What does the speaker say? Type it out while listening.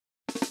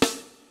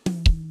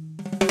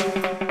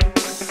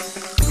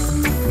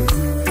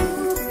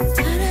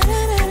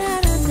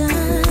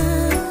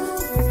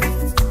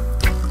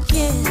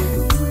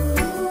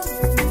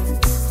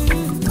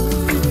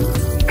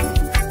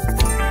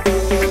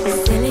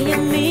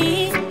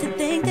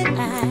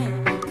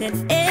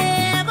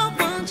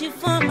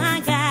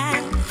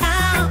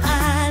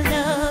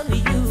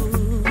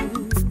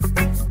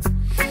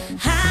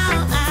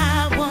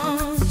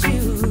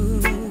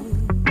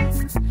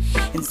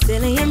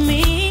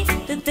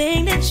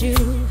think that you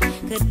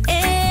could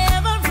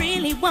ever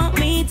really want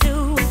me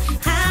to.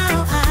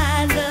 How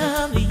I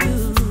love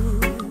you.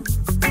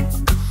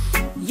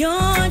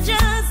 You're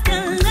just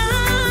a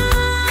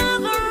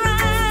love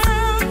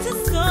around to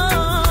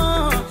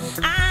score.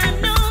 I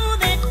know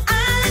that I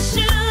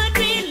should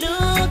be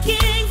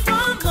looking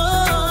for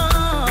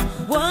more.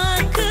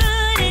 What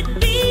could it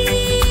be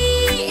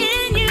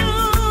in you?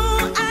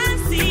 I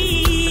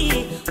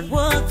see.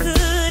 What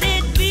could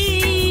it be?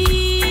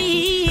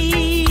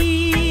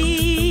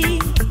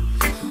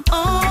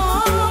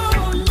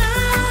 Oh,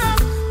 love,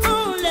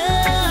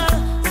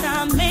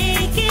 stop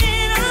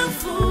making a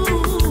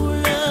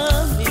fool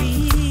of me.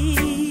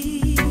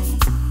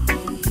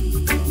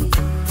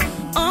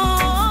 Oh,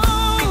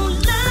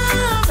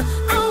 love,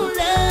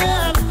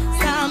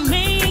 stop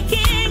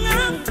making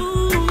a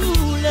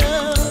fool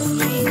of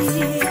me.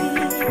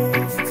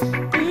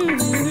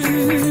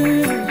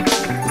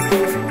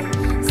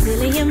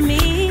 Silly of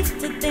me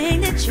to think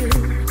that you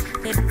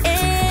could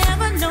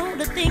ever know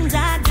the things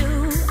I do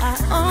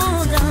are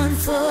all done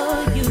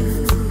for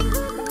you,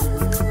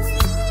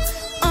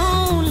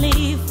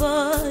 only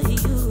for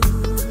you.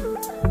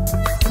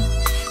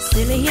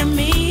 Silly of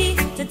me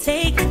to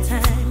take the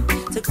time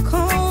to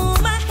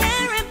comb my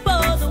hair and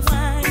pour the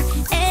wine,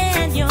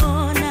 and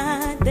you're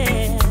not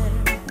there.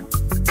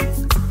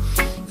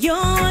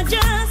 You're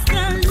just a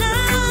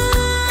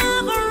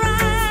love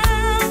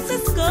around to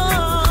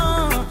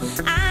score.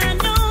 I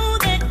know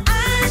that I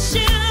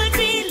should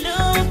be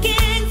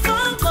looking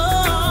for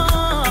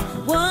more.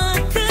 What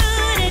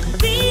could it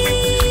be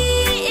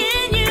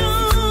in you?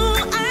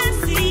 I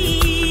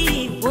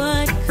see.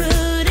 What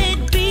could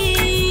it be?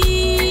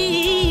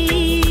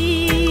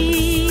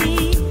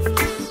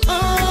 Oh,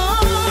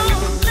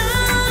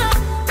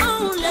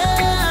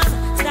 love,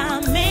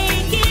 stop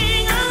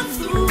making a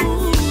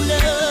fool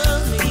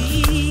of me.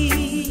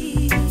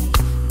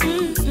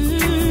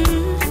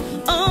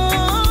 Oh,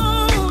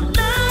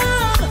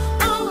 love,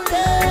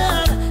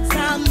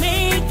 stop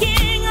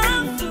making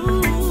a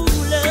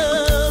fool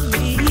of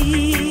me.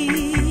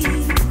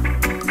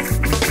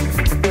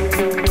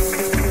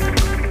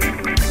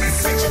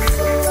 Such a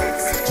fool,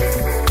 such a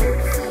fool.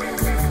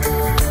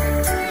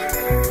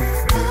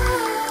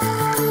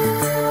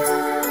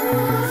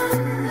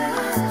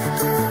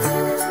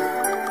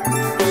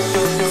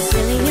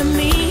 Silly of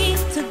me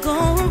to go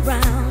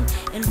around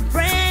and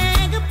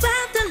brag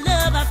about the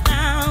love I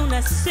found.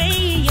 I say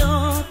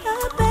you're the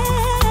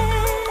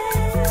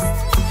best.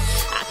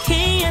 I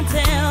can't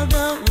tell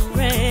the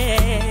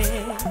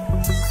rest.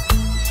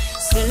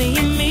 Silly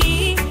of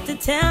me to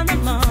tell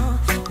them all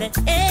that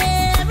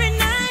every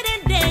night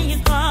and day you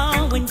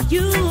call when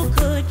you